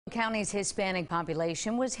The county's Hispanic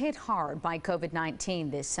population was hit hard by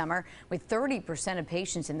COVID-19 this summer, with 30% of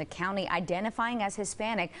patients in the county identifying as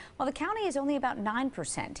Hispanic, while the county is only about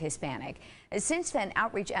 9% Hispanic. Since then,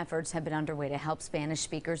 outreach efforts have been underway to help Spanish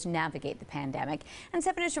speakers navigate the pandemic. And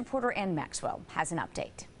 7 News reporter Ann Maxwell has an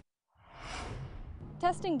update.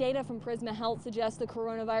 Testing data from Prisma Health suggests the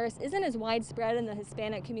coronavirus isn't as widespread in the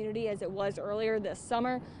Hispanic community as it was earlier this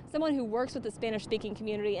summer. Someone who works with the Spanish-speaking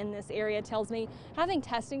community in this area tells me having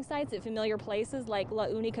testing sites at familiar places like La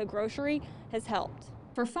Única Grocery has helped.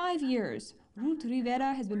 For 5 years, Ruth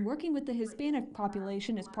Rivera has been working with the Hispanic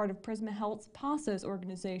population as part of Prisma Health's PASOS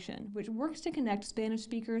organization, which works to connect Spanish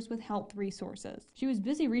speakers with health resources. She was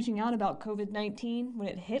busy reaching out about COVID-19 when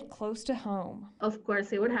it hit close to home. Of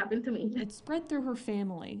course, it would happen to me. It spread through her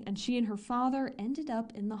family, and she and her father ended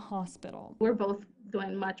up in the hospital. We're both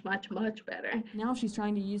doing much better. Now she's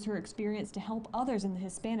trying to use her experience to help others in the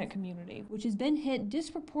Hispanic community, which has been hit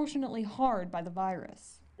disproportionately hard by the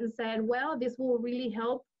virus. And said, well, this will really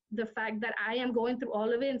help. The fact that I am going through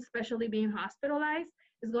all of it, especially being hospitalized,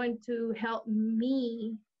 is going to help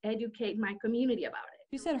me educate my community about it.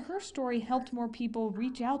 She said her story helped more people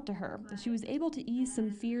reach out to her, and she was able to ease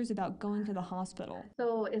some fears about going to the hospital.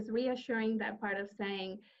 So it's reassuring, that part of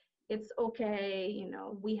saying, it's okay, you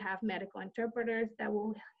know, we have medical interpreters that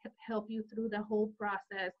will help you through the whole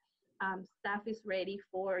process. Staff is ready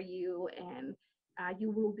for you, and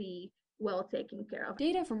you will be well taken care of.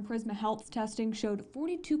 Data from Prisma Health's testing showed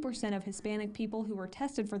 42% of Hispanic people who were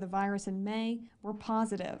tested for the virus in May were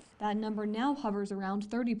positive. That number now hovers around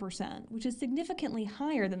 30%, which is significantly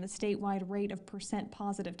higher than the statewide rate of percent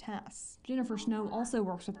positive tests. Jennifer Snow also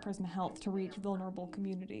works with Prisma Health to reach vulnerable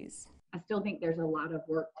communities. I still think there's a lot of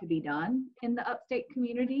work to be done in the upstate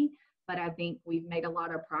community, but I think we've made a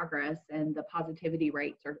lot of progress, and the positivity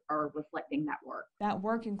rates are reflecting that work. That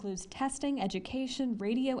work includes testing, education,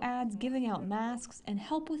 radio ads, giving out masks, and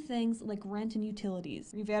help with things like rent and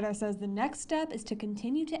utilities. Rivera says the next step is to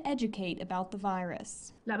continue to educate about the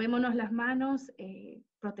virus. Lavémonos las manos,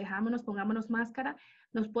 protejámonos, pongámonos máscara.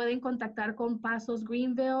 Nos pueden contactar con Pasos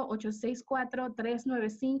Greenville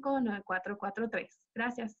 864-395-9443.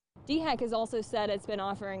 Gracias. DHEC has also said it's been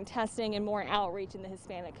offering testing and more outreach in the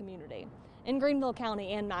Hispanic community. In Greenville County,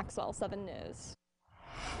 Ann Maxwell, 7 News.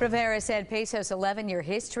 Rivera said PASO's 11-year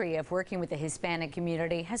history of working with the Hispanic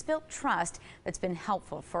community has built trust that's been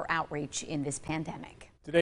helpful for outreach in this pandemic.